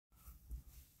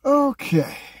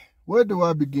Okay, where do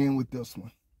I begin with this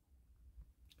one?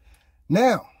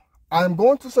 Now, I'm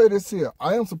going to say this here.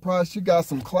 I am surprised she got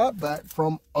some clapback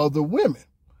from other women.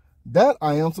 That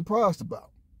I am surprised about.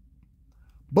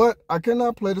 But I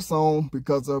cannot play the song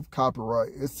because of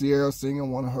copyright. It's Ciara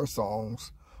singing one of her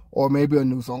songs. Or maybe a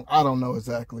new song. I don't know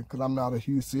exactly because I'm not a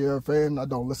huge Ciara fan. I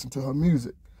don't listen to her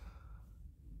music.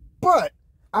 But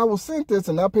I was sent this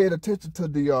and I paid attention to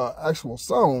the actual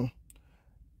song.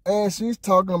 And she's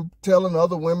telling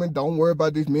other women, don't worry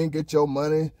about these men, get your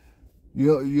money.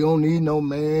 You don't need no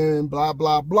man, blah,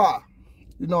 blah, blah.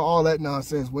 You know, all that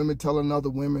nonsense. Women telling other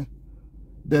women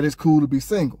that it's cool to be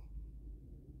single.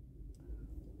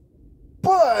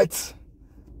 But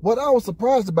what I was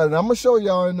surprised about, and I'm going to show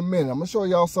y'all in a minute. I'm going to show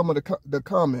y'all some of the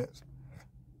comments.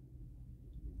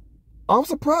 I'm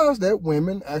surprised that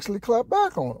women actually clap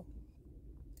back on her.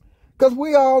 Because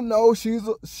we all know she's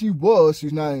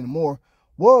not anymore,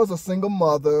 was a single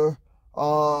mother.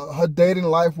 Her dating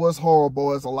life was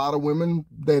horrible, as a lot of women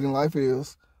dating life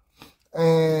is.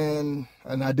 And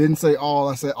I didn't say all,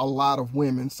 I said a lot of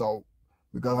women. So,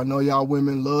 because I know y'all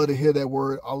women love to hear that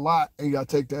word a lot, and y'all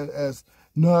take that as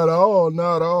not all,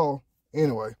 not all.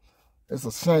 Anyway, it's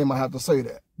a shame I have to say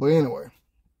that. But anyway.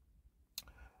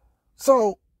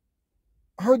 So,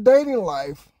 her dating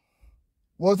life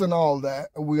wasn't all that.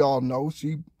 We all know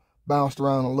she bounced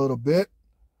around a little bit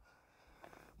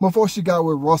before she got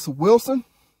with Russell Wilson.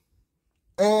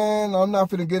 And I'm not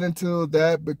going to get into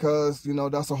that because, you know,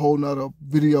 that's a whole nother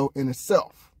video in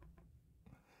itself.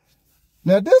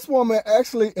 Now, this woman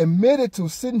actually admitted to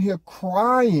sitting here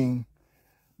crying,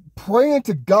 praying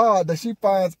to God that she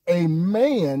finds a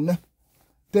man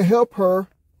to help her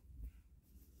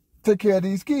take care of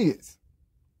these kids.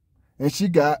 And she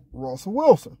got Russell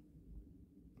Wilson.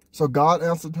 So God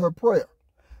answered her prayer.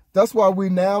 That's why we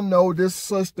now know this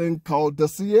such thing called the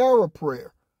Ciara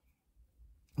prayer.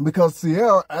 Because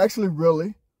Ciara actually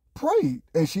really prayed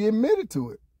and she admitted to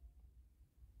it.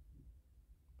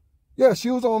 Yeah,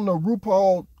 she was on the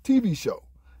RuPaul TV show.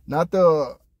 Not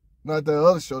the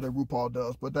other show that RuPaul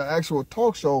does, but the actual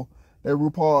talk show that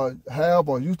RuPaul have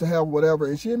or used to have, whatever,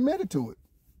 and she admitted to it.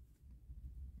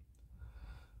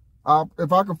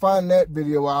 If I can find that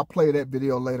video, I'll play that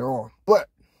video later on. But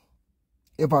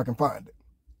if I can find it.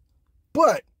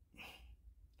 But,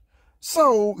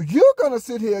 so you're going to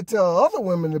sit here and tell other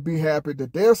women to be happy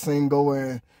that they're single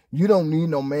and you don't need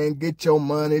no man, get your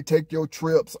money, take your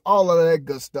trips, all of that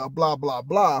good stuff, blah, blah,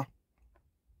 blah.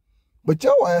 But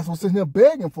your ass was sitting here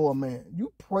begging for a man.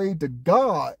 You prayed to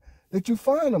God that you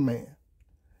find a man.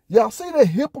 Y'all see the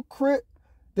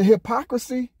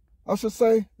hypocrisy, I should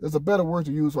say. There's a better word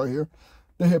to use right here.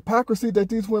 The hypocrisy that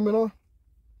these women are.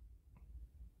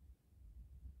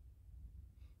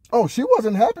 Oh, she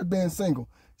wasn't happy being single.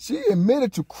 She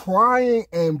admitted to crying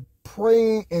and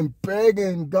praying and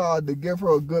begging God to give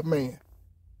her a good man.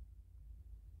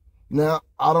 Now,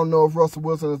 I don't know if Russell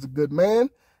Wilson is a good man.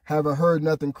 Haven't heard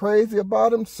nothing crazy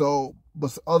about him. So,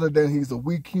 but other than he's a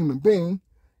weak human being,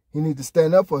 he needs to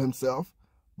stand up for himself.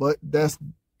 But that's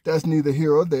neither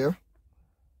here or there.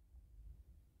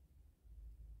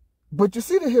 But you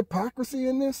see the hypocrisy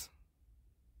in this?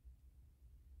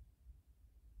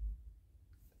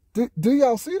 Do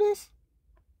y'all see this?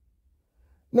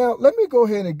 Now, let me go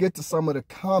ahead and get to some of the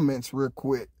comments real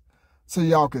quick so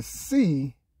y'all can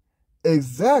see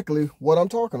exactly what I'm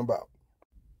talking about.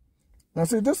 Now,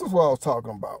 see, this is what I was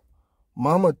talking about.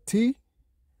 Mama T,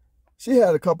 she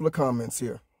had a couple of comments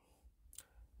here.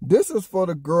 This is for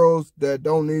the girls that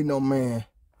don't need no man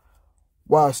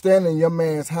while standing in your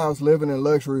man's house living in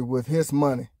luxury with his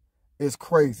money. It's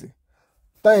crazy.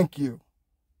 Thank you.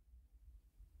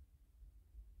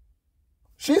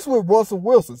 She's with Russell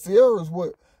Wilson. Ciara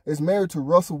is married to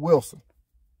Russell Wilson.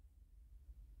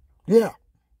 Yeah.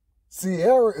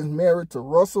 Ciara is married to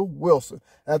Russell Wilson.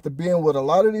 After being with a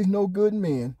lot of these no good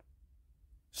men,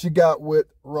 she got with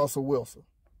Russell Wilson.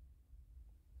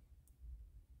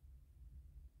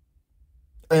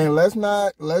 And let's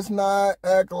not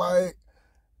act like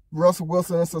Russell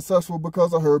Wilson is successful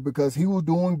because of her, because he was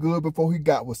doing good before he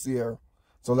got with Ciara.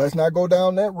 So let's not go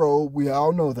down that road. We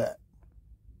all know that.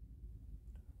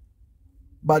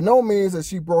 By no means has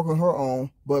she broken her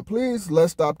own, but please,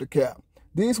 let's stop the cap.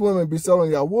 These women be selling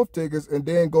y'all wolf tickets and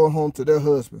then going home to their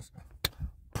husbands.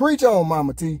 Preach on,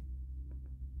 Mama T.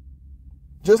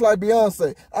 Just like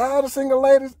Beyonce. The single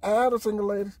ladies, the single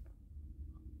ladies.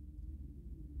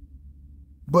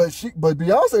 But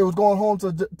Beyonce was going home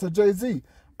to Jay-Z.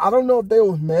 I don't know if they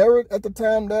was married at the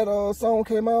time that song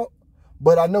came out,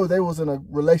 but I know they was in a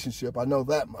relationship. I know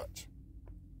that much.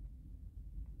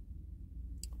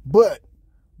 But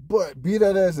be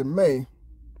that as it may,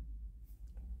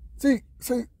 See,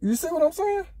 you see what I'm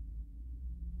saying?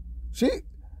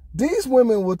 These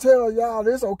women will tell y'all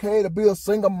it's okay to be a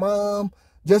single mom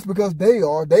just because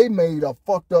they made a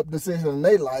fucked up decision in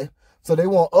their life. So they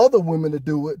want other women to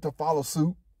do it, to follow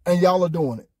suit, and y'all are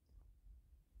doing it.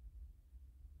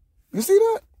 You see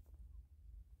that?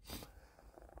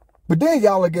 But then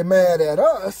y'all will get mad at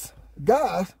us,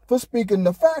 guys, for speaking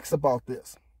the facts about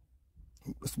this.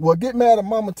 Well, get mad at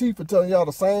Mama T for telling y'all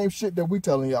the same shit that we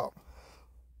telling y'all.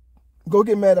 Go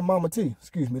get mad at Mama T.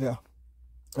 Excuse me there.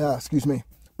 Excuse me.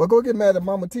 But go get mad at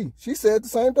Mama T. She said the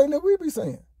same thing that we be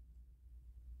saying.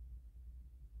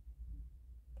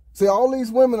 See, all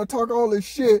these women are talking all this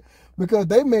shit because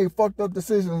they made fucked up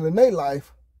decisions in their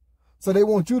life, so they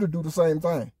want you to do the same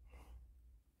thing.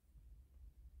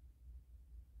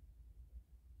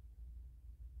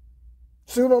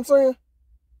 See what I'm saying?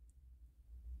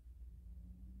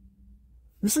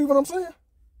 You see what I'm saying?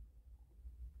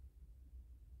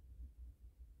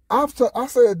 I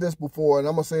said this before, and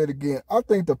I'm going to say it again. I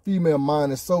think the female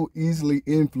mind is so easily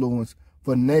influenced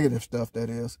for negative stuff, that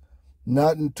is.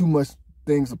 Not in too much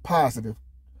things are positive.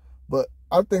 But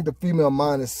I think the female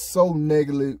mind is so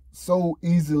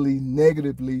easily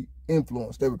negatively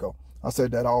influenced. There we go. I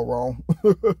said that all wrong.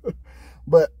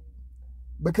 But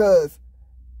because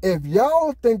if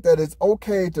y'all think that it's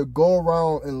okay to go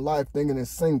around in life thinking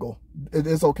it's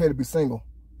okay to be single.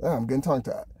 I'm getting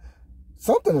tongue-tied.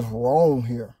 Something is wrong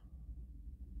here.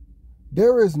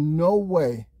 There is no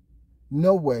way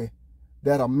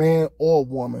that a man or a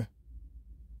woman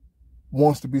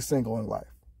wants to be single in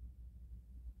life.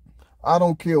 I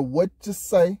don't care what you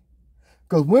say,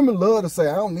 because women love to say,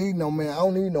 I don't need no man, I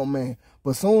don't need no man.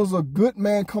 But as soon as a good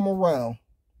man come around,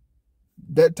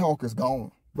 that talk is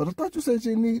gone. But I thought you said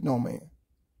you didn't need no man.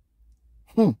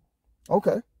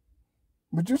 Okay.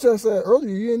 But you just said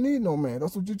earlier you didn't need no man.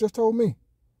 That's what you just told me.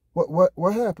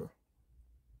 What happened?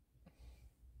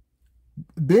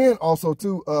 Then also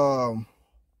too, to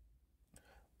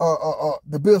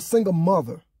be a single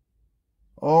mother.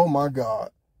 Oh my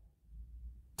God.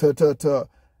 To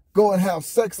go and have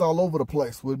sex all over the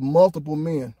place with multiple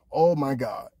men. Oh my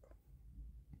God.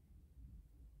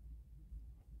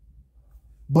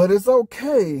 But it's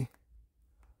okay.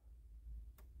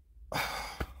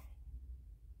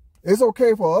 It's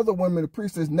okay for other women to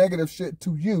preach this negative shit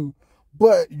to you,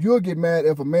 but you'll get mad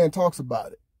if a man talks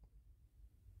about it.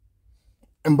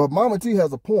 But Mama T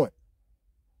has a point.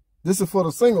 This is for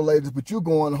the single ladies, but you're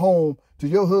going home to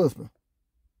your husband.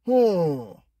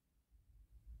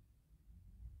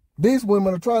 These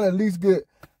women are trying to at least get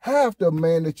half the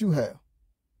man that you have,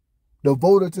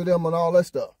 devoted to them and all that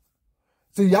stuff.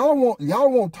 See, y'all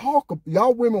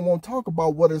women won't talk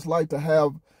about what it's like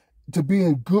to be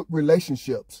in good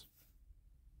relationships.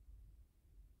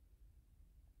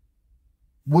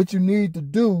 What you need to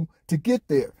do to get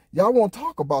there. Y'all won't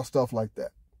talk about stuff like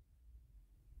that.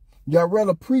 Y'all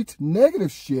rather preach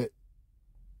negative shit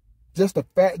just to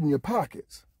fatten your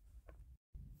pockets.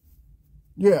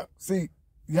 Yeah, see,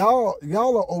 y'all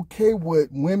are okay with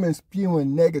women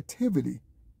spewing negativity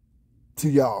to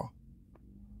y'all.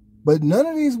 But none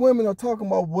of these women are talking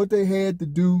about what they had to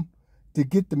do to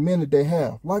get the men that they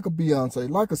have. Like a Beyonce,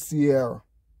 like a Ciara.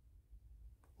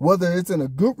 Whether it's in a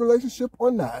good relationship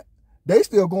or not, they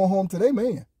still going home to their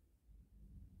man.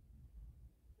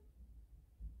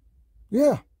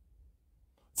 Yeah.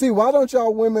 See, why don't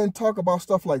y'all women talk about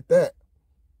stuff like that?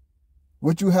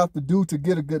 What you have to do to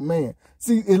get a good man.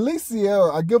 See, at least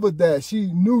Ciara, I give her that. She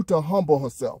knew to humble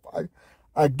herself.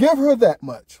 I give her that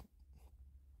much.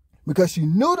 Because she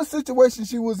knew the situation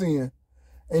she was in.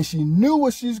 And she knew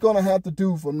what she's going to have to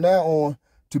do from now on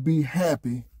to be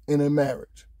happy in a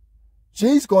marriage.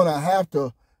 She's going to have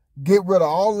to get rid of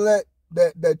all of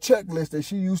that checklist that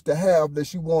she used to have, that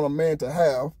she want a man to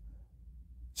have.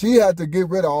 She had to get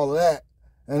rid of all of that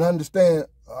and understand,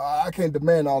 I can't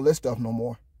demand all this stuff no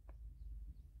more.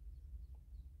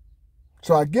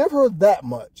 So I give her that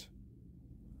much.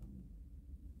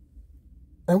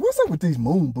 And what's up with these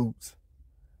moon boots?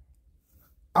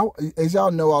 As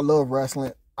y'all know, I love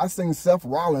wrestling. I seen Seth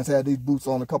Rollins had these boots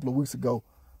on a couple of weeks ago.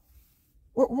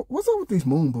 What's up with these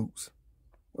moon boots?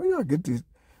 Where y'all get these?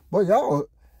 Boy, y'all,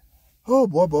 oh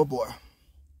boy.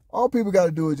 All people got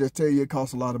to do is just tell you it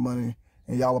costs a lot of money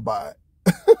and y'all will buy it.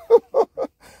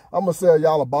 I'm going to sell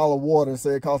y'all a bottle of water and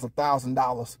say it costs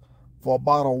 $1,000 for a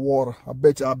bottle of water. I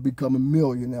bet y'all become a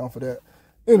millionaire for that.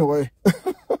 Anyway.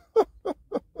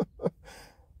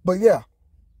 But yeah.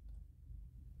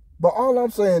 But all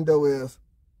I'm saying though is,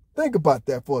 think about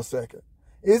that for a second.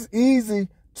 It's easy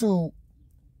to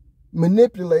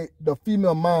manipulate the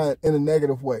female mind in a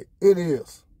negative way. It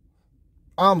is.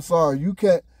 I'm sorry. You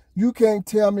can't. You can't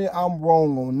tell me I'm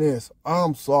wrong on this.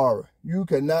 I'm sorry. You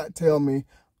cannot tell me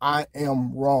I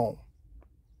am wrong.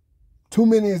 Too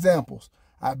many examples.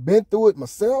 I've been through it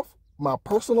myself, my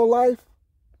personal life.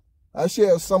 I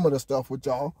share some of the stuff with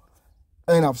y'all,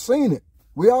 and I've seen it.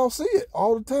 We all see it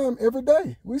all the time, every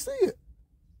day. We see it.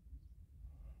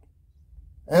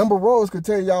 Amber Rose could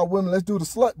tell y'all women, let's do the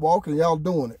slut walk, and y'all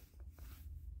doing it.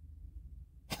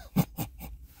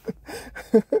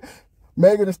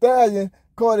 Megan Thee Stallion,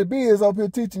 Cardi B is up here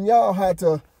teaching y'all how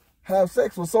to have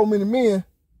sex with so many men.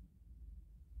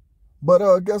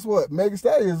 But guess what? Megan Thee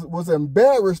Stallion was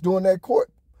embarrassed during that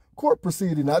court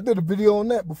proceeding. I did a video on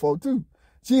that before too.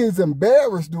 She is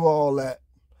embarrassed to do all that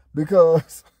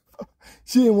because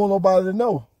she didn't want nobody to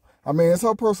know. I mean, it's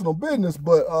her personal business,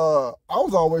 but I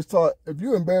was always taught if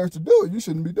you're embarrassed to do it, you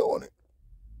shouldn't be doing it.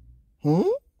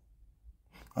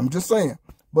 I'm just saying.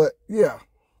 But yeah,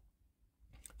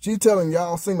 she's telling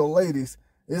y'all single ladies,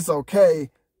 it's okay.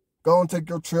 Go and take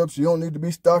your trips. You don't need to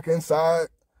be stuck inside.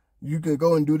 You can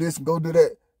go and do this and go do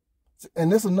that.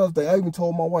 And this is another thing. I even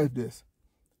told my wife this.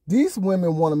 These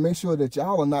women want to make sure that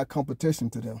y'all are not competition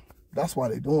to them. That's why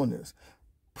they're doing this.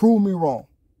 Prove me wrong.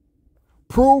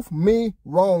 Prove me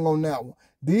wrong on that one.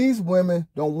 These women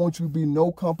don't want you to be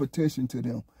no competition to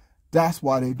them. That's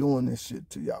why they're doing this shit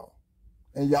to y'all.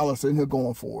 And y'all are sitting here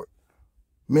going for it.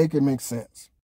 Make it make sense.